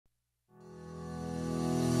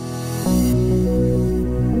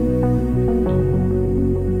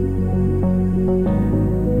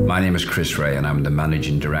is Chris Rea and I'm the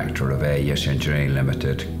Managing Director of AES Engineering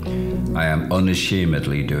Limited. I am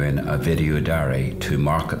unashamedly doing a video diary to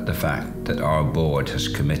market the fact that our board has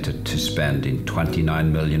committed to spending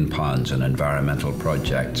 £29 million on environmental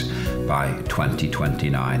projects by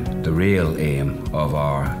 2029. The real aim of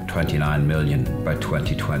our 29 million by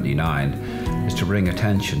 2029 is to bring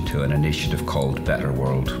attention to an initiative called Better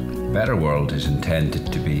World. Better World is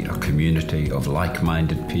intended to be a community of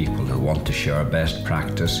like-minded people who want to share best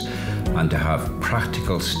practice and to have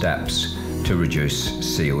practical steps to reduce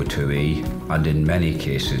CO2e and in many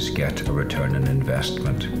cases get a return on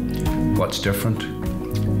investment. What's different?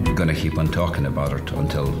 We're going to keep on talking about it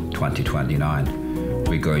until 2029.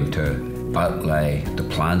 We're going to outlay the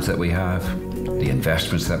plans that we have, the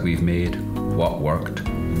investments that we've made, what worked,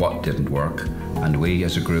 what didn't work, and we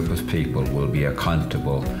as a group of people will be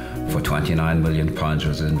accountable for £29 million worth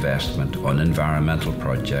of investment on environmental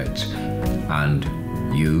projects, and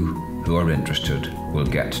you who are interested will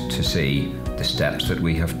get to see the steps that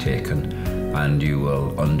we have taken, and you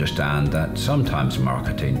will understand that sometimes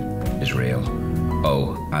marketing is real.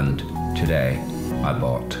 Oh, and today I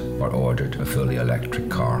bought or ordered a fully electric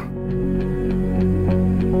car.